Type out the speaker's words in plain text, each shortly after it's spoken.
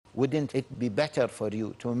wouldn't it be better for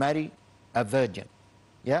you to marry a virgin,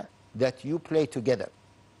 yeah, that you play together?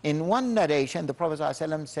 In one narration, the Prophet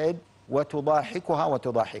ﷺ said, وَتُضَاحِكُهَا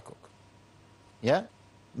وَتُضَاحِكُكَ. Yeah,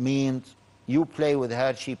 means you play with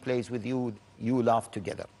her, she plays with you, you laugh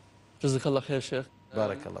together. Jazakallah khair, Sheikh.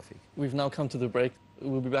 Barakallah feek. We've now come to the break.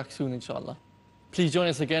 We'll be back soon, inshallah. Please join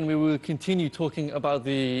us again. We will continue talking about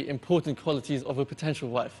the important qualities of a potential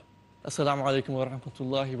wife. Assalamu alaikum wa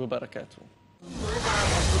rahmatullahi wa barakatuh.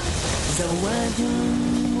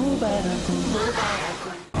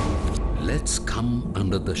 Let's come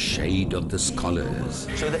under the shade of the scholars.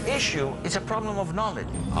 So the issue is a problem of knowledge.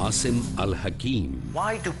 Haitham Al Hadda.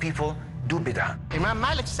 Why do people do bid'ah? Imam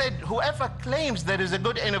Malik said, whoever claims there is a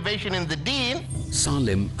good innovation in the deen,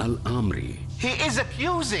 Salim Al Amri. he is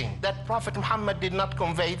accusing that Prophet Muhammad did not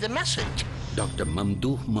convey the message. Dr.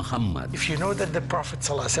 Mamdouh Muhammad. If you know that the Prophet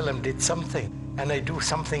ﷺ did something and I do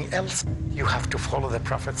something else, you have to follow the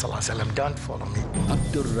Prophet ﷺ. Don't follow me.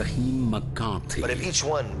 Abdul Rahim McCarthy. But if each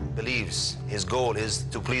one believes his goal is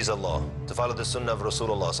to please Allah, to follow the sunnah of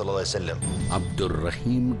Rasulullah sallallahu alaihi wasallam. Abdul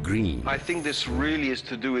Rahim Green. I think this really is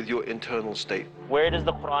to do with your internal state. Where does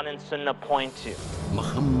the Quran and Sunnah point to?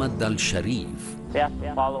 Muhammad Al Sharif. They have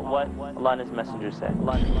to follow what Allah and His Messenger said.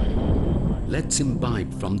 Let's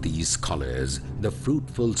imbibe from these scholars the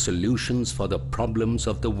fruitful solutions for the problems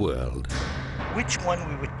of the world. Which one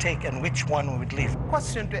we would take and which one we would leave?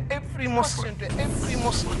 Question to every Muslim.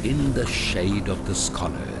 In the shade of the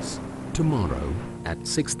scholars. Tomorrow at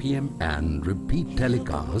 6 p.m. and repeat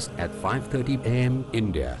telecast at 5:30 a.m.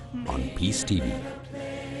 India on Peace TV.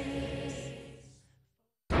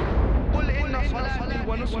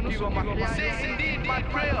 Say indeed, my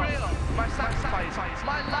prayer, my sacrifice,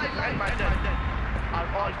 my life and my death are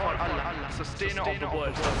all for Allah, sustainer of the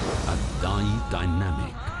world. A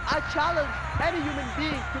dynamic. I challenge any human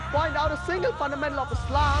being to point out a single fundamental of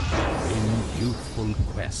Islam In youthful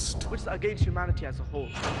quest. Which is against humanity as a whole.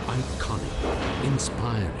 Iconic,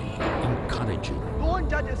 inspiring, encouraging. Don't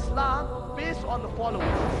judge Islam based on the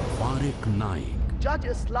followers. Farik Naik. Judge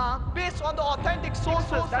Islam based on the authentic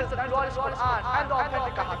sources. That's the glorious Quran and the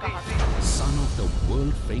authentic Hadith. Son of the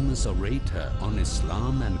world-famous orator on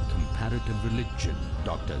Islam and comparative religion,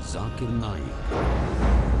 Dr. Zakir Naik.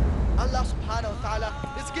 Allah subhanahu wa ta'ala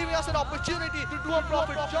is giving us an opportunity to do a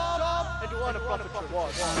prophet job and to earn a prophet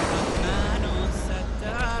reward.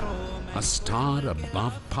 A star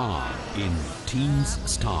above par in Teens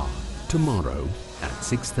Star. Tomorrow at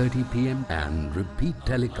 6:30 p.m. and repeat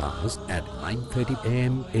telecast at 9:30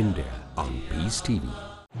 a.m. India on Peace TV.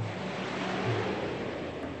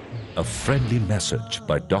 A friendly message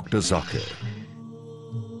by Dr. Zakir.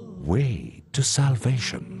 Way to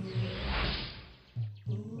salvation.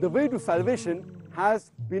 The way to salvation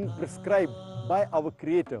has been prescribed by our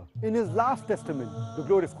Creator in His last testament, the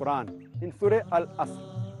glorious Quran, in Surah Al-Asr,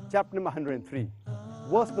 chapter number 103,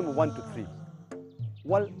 verse number 1 to 3.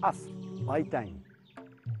 Wal Asr, by time.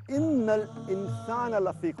 Innal insana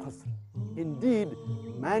lafi khusr. Indeed,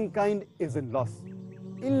 mankind is in loss.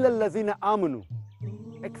 Illa allazina amanu,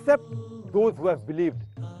 except those who have believed.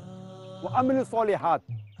 Wa amilu salihat,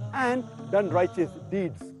 and done righteous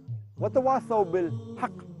deeds. Watawasaw bil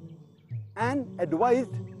haqq, and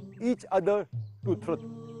advised each other to truth.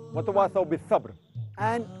 Watawasaw bis sabr,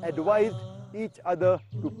 and advised each other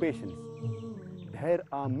to patience. There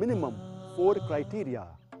are minimum 4 criteria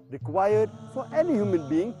required for any human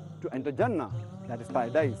being to enter Jannah, that is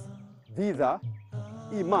paradise. These are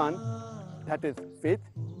Iman, that is faith,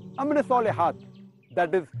 Amal Salihat,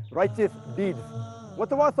 that is righteous deeds,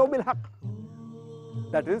 Watawasaw bil haqq,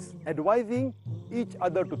 that is advising each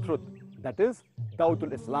other to truth, that is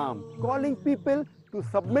Dawtul Islam, calling people to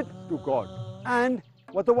submit to God, and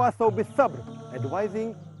Watawasaw bis sabr,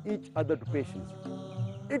 advising each other to patience.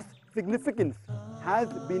 Its significance has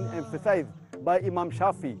been emphasized by Imam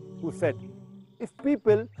Shafi, who said, if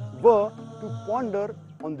people were to ponder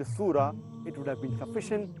on the surah, it would have been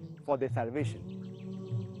sufficient for their salvation.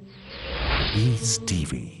 Peace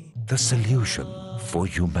TV, the solution for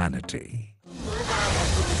humanity.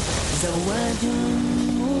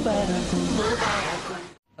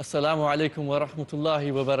 Assalamu alaikum wa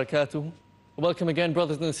rahmatullahi wa barakatuh. Welcome again,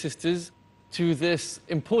 brothers and sisters, to this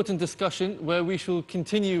important discussion where we shall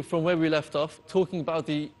continue from where we left off, talking about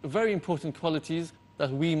the very important qualities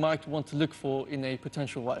that we might want to look for in a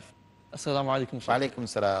potential wife. Assalamu alaikum. Wa alaikum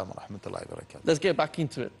assalam wa rahmatullahi wa barakatuh. Let's get back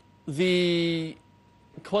into it. The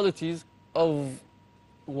qualities of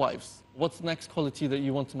wives. What's the next quality that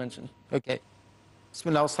you want to mention? Okay.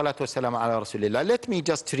 Bismillah wa salatu wa salam ala rasulillah. Let me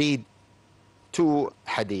just read 2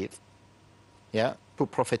 hadith, 2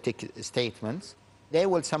 prophetic statements. They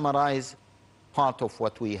will summarize part of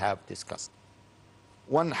what we have discussed.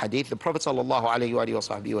 One hadith, the Prophet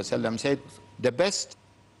ﷺ said, the best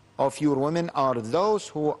of your women are those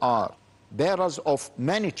who are bearers of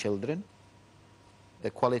many children, the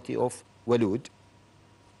quality of walud,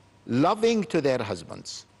 loving to their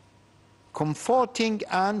husbands, comforting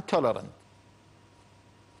and tolerant.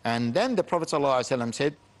 And then the Prophet ﷺ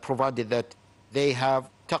said, provided that they have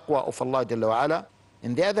taqwa of Allah Jalla wa Ala.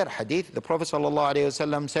 In the other hadith, the Prophet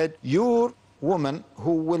ﷺ said, your woman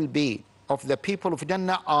who will be of the people of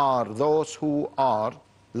Jannah are those who are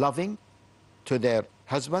loving to their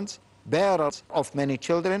husbands, bearers of many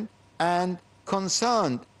children, and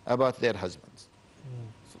concerned about their husbands.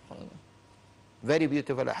 Very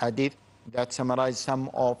beautiful hadith that summarizes some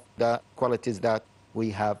of the qualities that we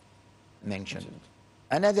have mentioned.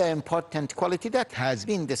 Another important quality that has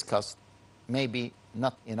been discussed, maybe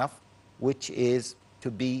not enough, which is to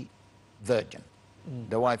be virgin,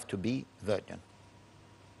 the wife to be virgin.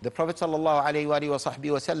 The Prophet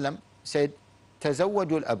ﷺ said,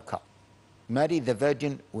 تزوجوا الأبكار, marry the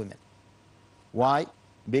virgin women. Why?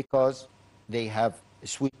 Because they have a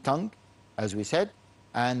sweet tongue, as we said,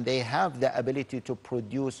 and they have the ability to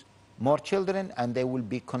produce more children, and they will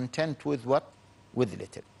be content with what? With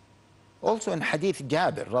little. Also in hadith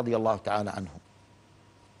Jabir radiallahu ta'ala anhu,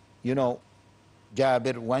 you know,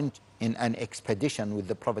 Jabir went in an expedition with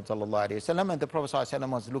the Prophet ﷺ, and the Prophet ﷺ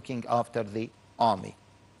was looking after the army.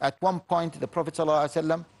 At one point, the Prophet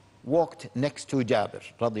ﷺ walked next to Jabir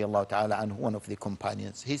radiallahu ta'ala anhu, one of the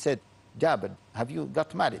companions. He said, Jabir, have you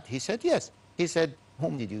got married? He said, yes. He said,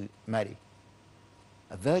 whom did you marry?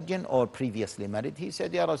 A virgin or previously married? He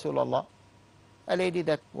said, Ya Rasulullah, a lady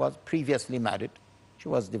that was previously married. She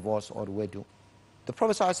was divorced or widow. The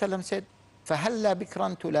Prophet ﷺ said, فَهَلَّا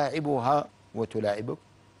بِكْرًا تُلَاعِبُهَا وَتُلَاعِبُكَ,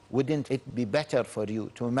 wouldn't it be better for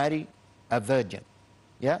you to marry a virgin,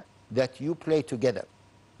 yeah, that you play together?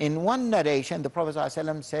 In one narration, the Prophet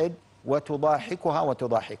ﷺ said, وَتُضَاحِكُهَا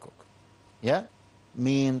وَتُضَاحِكُكَ, yeah,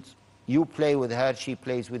 means you play with her, she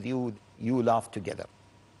plays with you, you laugh together.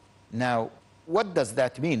 Now, what does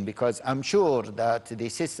that mean? Because I'm sure that the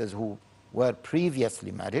sisters who were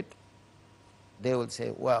previously married, they will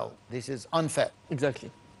say, well, this is unfair. Exactly.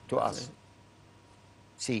 To us.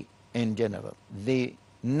 See, in general, the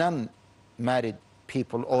non-married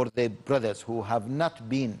people or the brothers who have not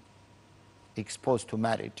been exposed to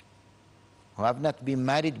marriage, who have not been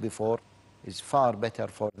married before, is far better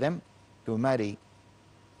for them to marry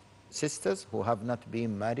sisters who have not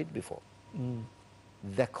been married before.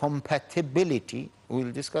 The compatibility,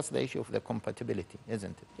 we'll discuss the issue of the compatibility,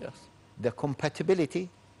 isn't it? Yes. The compatibility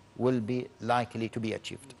will be likely to be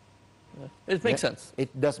achieved. Yeah. It makes sense.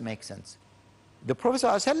 It does make sense. The Prophet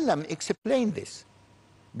ﷺ explained this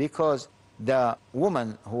because the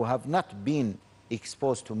women who have not been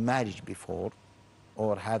exposed to marriage before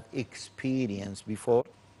or have experience before,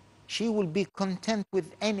 she will be content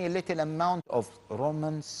with any little amount of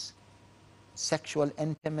romance, sexual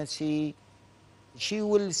intimacy. She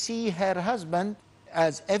will see her husband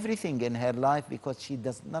as everything in her life because she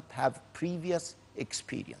does not have previous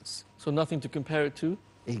experience. So nothing to compare it to?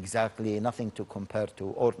 Exactly, nothing to compare to,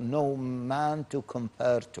 or no man to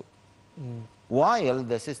compare to. While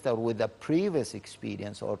the sister with a previous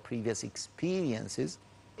experience or previous experiences,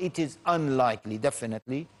 it is unlikely,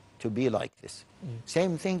 definitely, to be like this.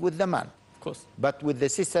 Same thing with the man. Of course. But with the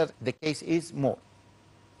sister, the case is more.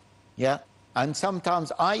 Yeah? And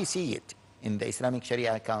sometimes I see it in the Islamic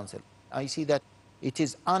Sharia Council. I see that it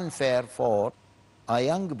is unfair for a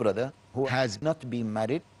young brother who has not been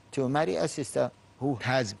married to marry a sister who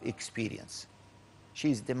has experience.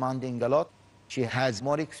 She's demanding a lot. She has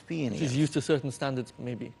more experience. She's used to certain standards,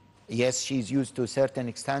 maybe. Yes, she's used to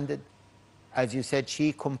certain standard. As you said,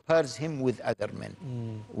 she compares him with other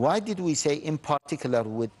men. Why did we say in particular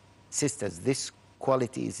with sisters, this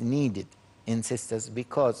quality is needed in sisters?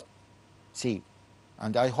 Because, see,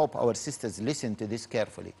 and I hope our sisters listen to this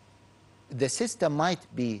carefully. The sister might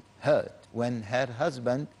be hurt when her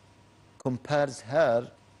husband compares her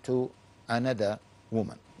to another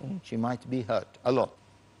woman. She might be hurt a lot.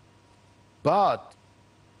 But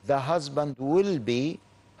the husband will be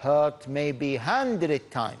hurt maybe 100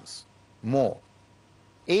 times more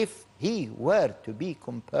if he were to be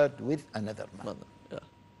compared with another man. Yeah.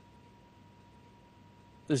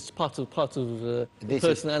 This is part of the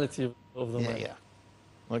personality of the man. Yeah.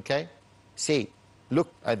 Okay? See,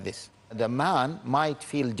 look at this. The man might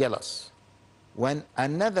feel jealous when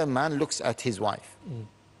another man looks at his wife.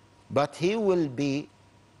 But he will be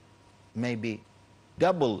maybe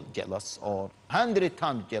double jealous or 100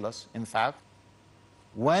 times jealous, in fact,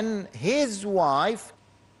 when his wife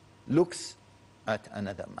looks at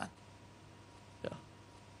another man.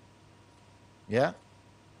 Yeah?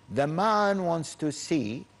 The man wants to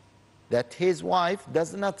see that his wife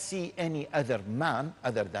does not see any other man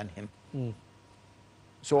other than him.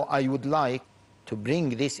 So I would like to bring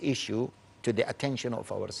this issue to the attention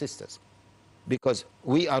of our sisters, because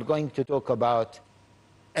we are going to talk about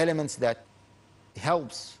elements that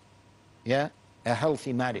helps, yeah, a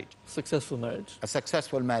healthy marriage. Successful marriage. A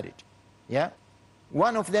successful marriage, yeah?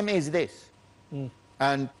 One of them is this.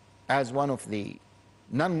 And as one of the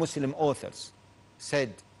non-Muslim authors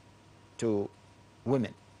said to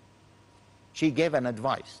women, she gave an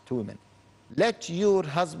advice to women: let your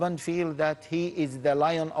husband feel that he is the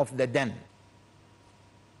lion of the den.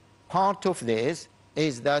 Part of this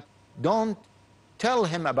is that don't tell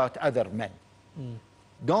him about other men.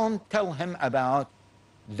 Don't tell him about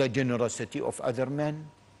the generosity of other men,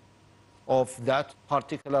 of that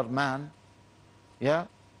particular man, yeah,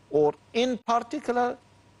 or in particular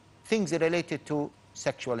things related to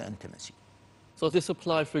sexual intimacy. So this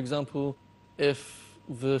applies, for example, if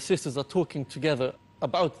the sisters are talking together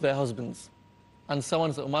about their husbands, and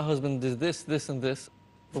someone says, my husband did this, this, and this,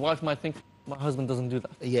 the wife might think, my husband doesn't do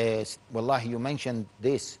that. Yes, wallahi, you mentioned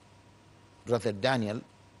this, Brother Daniel,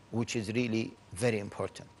 which is really very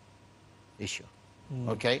important issue.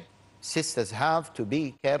 Okay? Sisters have to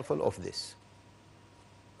be careful of this.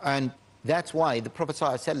 And that's why the Prophet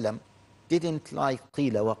ﷺ didn't like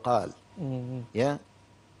qila wa qal. Yeah?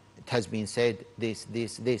 It has been said this,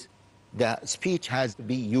 this, this. The speech has to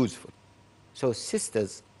be useful. So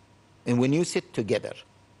sisters, and when you sit together,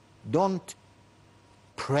 don't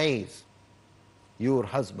praise your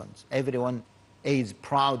husbands. Everyone is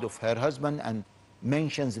proud of her husband and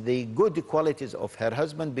mentions the good qualities of her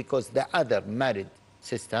husband, because the other married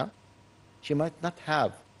sister, she might not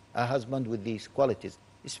have a husband with these qualities,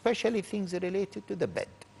 especially things related to the bed.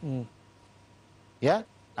 Yeah?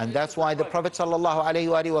 And that's why the Prophet sallallahu alayhi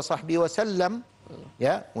wa sallam,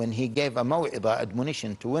 yeah, when he gave a maw'idah,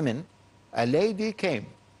 admonition to women, a lady came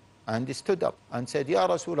and stood up and said, Ya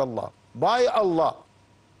Rasulullah, by Allah,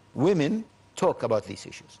 women talk about these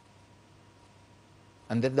issues.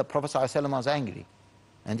 And then the Prophet ﷺ was angry.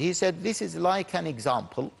 And he said, this is like an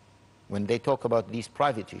example, when they talk about these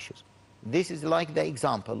private issues, this is like the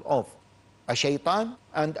example of a shaitan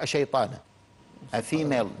and a shaitana, a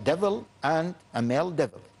female devil and a male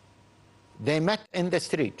devil. They met in the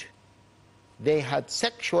street. They had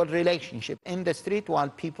sexual relationship in the street while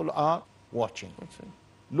people are watching.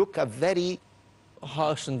 Look, a very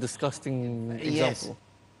harsh and disgusting example. Yes,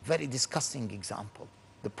 very disgusting example.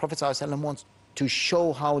 The Prophet ﷺ wants to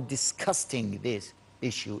show how disgusting this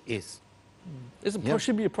issue is. It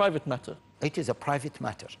should be a private matter. It is a private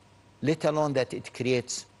matter, let alone that it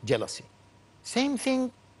creates jealousy. Same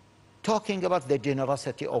thing talking about the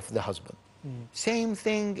generosity of the husband. Same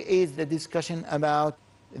thing is the discussion about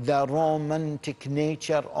the romantic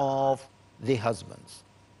nature of the husbands.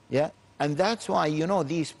 Yeah? And that's why, you know,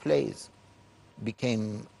 these plays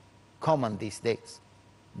became common these days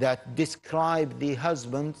that describe the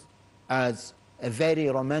husband as a very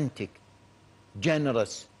romantic,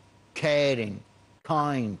 generous, caring,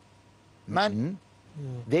 kind man.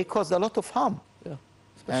 They cause a lot of harm.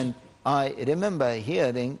 And I remember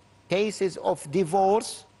hearing cases of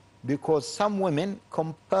divorce because some women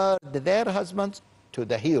compared their husbands to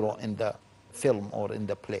the hero in the film or in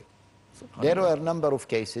the play. There were a number of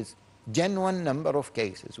cases, genuine number of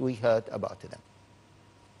cases we heard about them.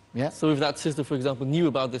 Yeah. So if that sister, for example, knew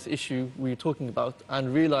about this issue we were talking about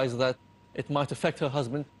and realized that it might affect her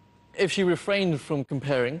husband, if she refrained from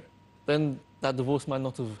comparing, then that divorce might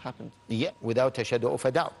not have happened. Yeah, without a shadow of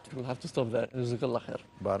a doubt. We'll have to stop there. Jazakallah khair.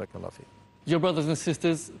 Barakallah fi. Dear brothers and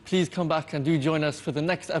sisters, please come back and do join us for the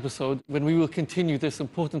next episode when we will continue this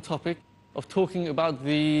important topic of talking about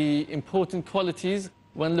the important qualities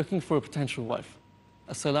when looking for a potential wife.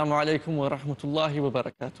 Assalamu alaikum wa rahmatullahi wa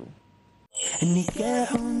barakatuh.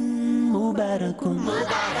 نكاح مبارك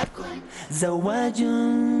زواج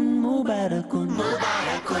مبارك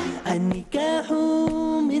النكاح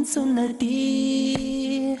من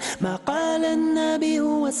سنتي ما قال النبي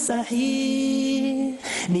هو الصحيح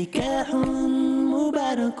نكاح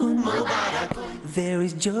مبارك There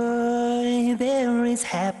is joy, there is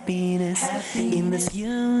happiness in this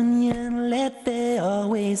union, let there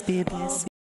always be bliss.